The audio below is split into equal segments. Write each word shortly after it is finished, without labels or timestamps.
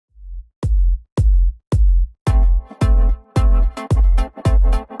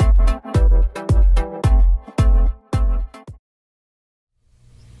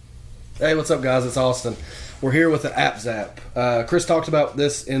Hey, what's up, guys? It's Austin. We're here with the App Zap. Chris talked about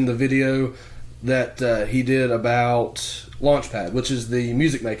this in the video that he did about Launchpad, which is the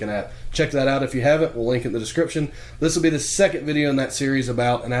music making app. Check that out if you haven't. We'll link it in the description. This will be the second video in that series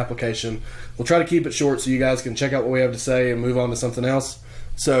about an application. We'll try to keep it short so you guys can check out what we have to say and move on to something else.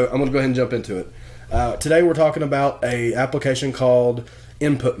 So I'm going to go ahead and jump into it. Today we're talking about an application called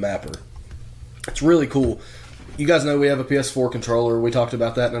Inputmapper. It's really cool. You guys know we have a PS4 controller. We talked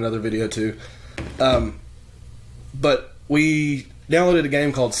about that in another video too. But we downloaded a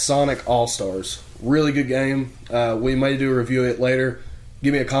game called Sonic All-Stars. Really good game. We may do a review of it later.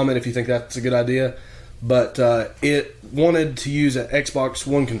 Give me a comment if you think that's a good idea. But it wanted to use an Xbox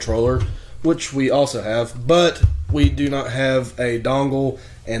One controller, which we also have, but we do not have a dongle,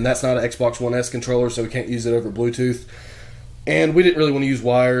 and that's not an Xbox One S controller, so we can't use it over Bluetooth. And we didn't really want to use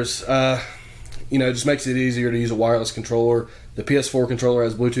wires. You know, it just makes it easier to use a wireless controller. The PS4 controller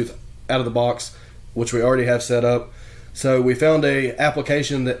has Bluetooth out of the box, which we already have set up. So we found a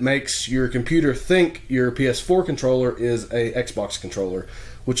application that makes your computer think your PS4 controller is a Xbox controller,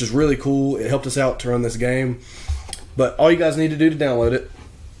 which is really cool. It helped us out to run this game. But all you guys need to do to download it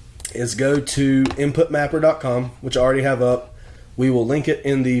is go to inputmapper.com, which I already have up. We will link it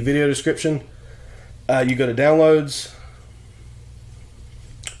in the video description. You go to downloads.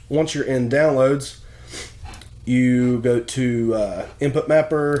 Once you're in downloads, you go to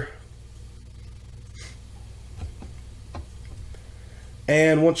Inputmapper,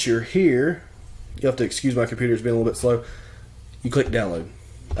 and once you're here, you have to excuse my computer's being a little bit slow. You click download.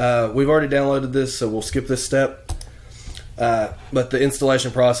 We've already downloaded this, so we'll skip this step. But the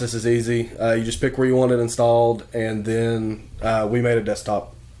installation process is easy. You just pick where you want it installed, and then we made a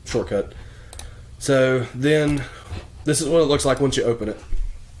desktop shortcut. So then, this is what it looks like once you open it.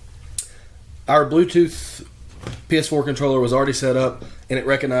 Our Bluetooth PS4 controller was already set up, and it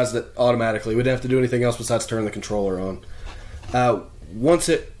recognized it automatically. We didn't have to do anything else besides turn the controller on. Once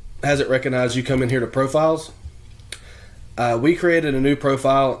it has it recognized, you come in here to Profiles. We created a new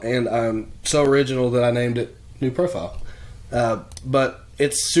profile, and I'm so original that I named it New Profile. But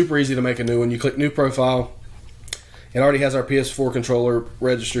it's super easy to make a new one. You click New Profile. It already has our PS4 controller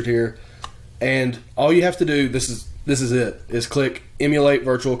registered here, and all you have to do, this is it, is click Emulate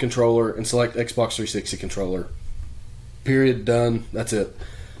Virtual Controller and select Xbox 360 controller. Period. Done. That's it.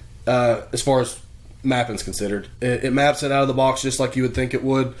 As far as mapping's considered, it maps it out of the box just like you would think it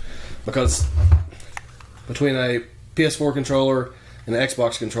would, because between a PS4 controller and an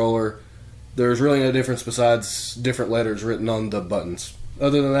Xbox controller, there's really no difference besides different letters written on the buttons.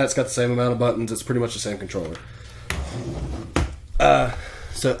 Other than that, it's got the same amount of buttons. It's pretty much the same controller.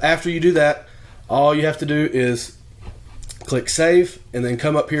 So after you do that, all you have to do is click Save, and then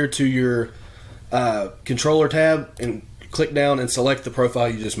come up here to your controller tab and click down and select the profile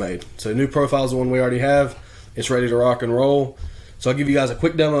you just made. So New Profile is the one we already have. It's ready to rock and roll. So I'll give you guys a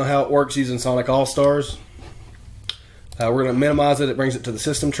quick demo of how it works using Sonic All-Stars. We're going to minimize it. It brings it to the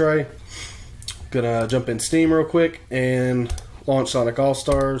system tray. Gonna jump in Steam real quick and launch Sonic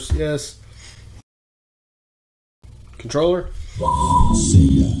All-Stars. Yes. Controller.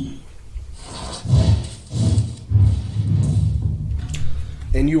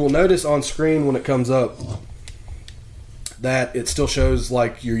 And you will notice on screen when it comes up that it still shows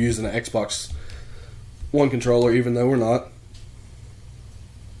like you're using an Xbox One controller, even though we're not.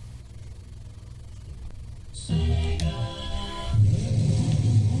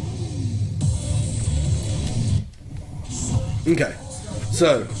 Okay,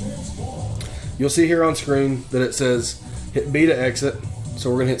 so you'll see here on screen that it says hit B to exit. So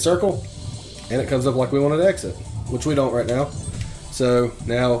we're going to hit circle, and it comes up like we wanted to exit, which we don't right now. So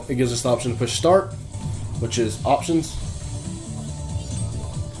now it gives us the option to push start, which is options,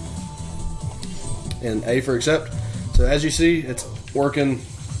 and A for accept. So as you see, it's working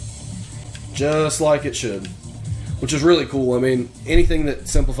just like it should, which is really cool. I mean, anything that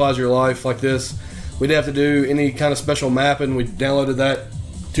simplifies your life like this, we didn't have to do any kind of special mapping. We downloaded that,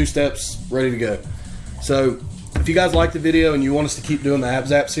 2 steps, ready to go. So if you guys like the video and you want us to keep doing the App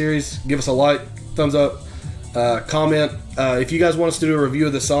Zap series, give us a like, thumbs up, comment. If you guys want us to do a review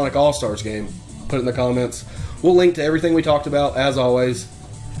of the Sonic All-Stars game, put it in the comments. We'll link to everything we talked about, as always.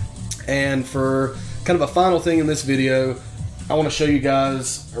 And for kind of a final thing in this video, I want to show you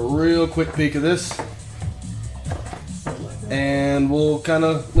guys a real quick peek of this. And we'll kind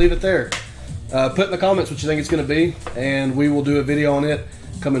of leave it there. Put in the comments what you think it's going to be, and we will do a video on it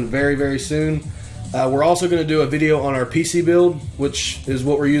coming very, very soon. We're also going to do a video on our PC build, which is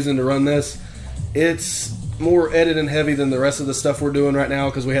what we're using to run this. It's more editing heavy than the rest of the stuff we're doing right now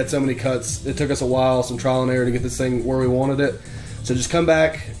because we had so many cuts. It took us a while, some trial and error to get this thing where we wanted it. So So just come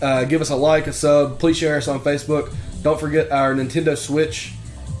back, give us a like, a sub. Please share us on Facebook. Don't forget our Nintendo Switch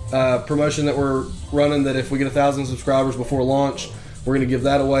promotion that we're running, that if we get 1,000 subscribers before launch, we're going to give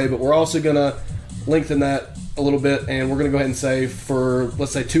that away. But we're also going to lengthen that a little bit, and we're going to go ahead and say for,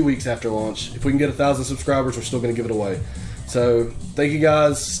 let's say, 2 weeks after launch. If we can get 1,000 subscribers, we're still going to give it away. So thank you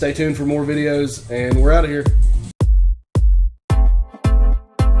guys. Stay tuned for more videos, and we're out of here.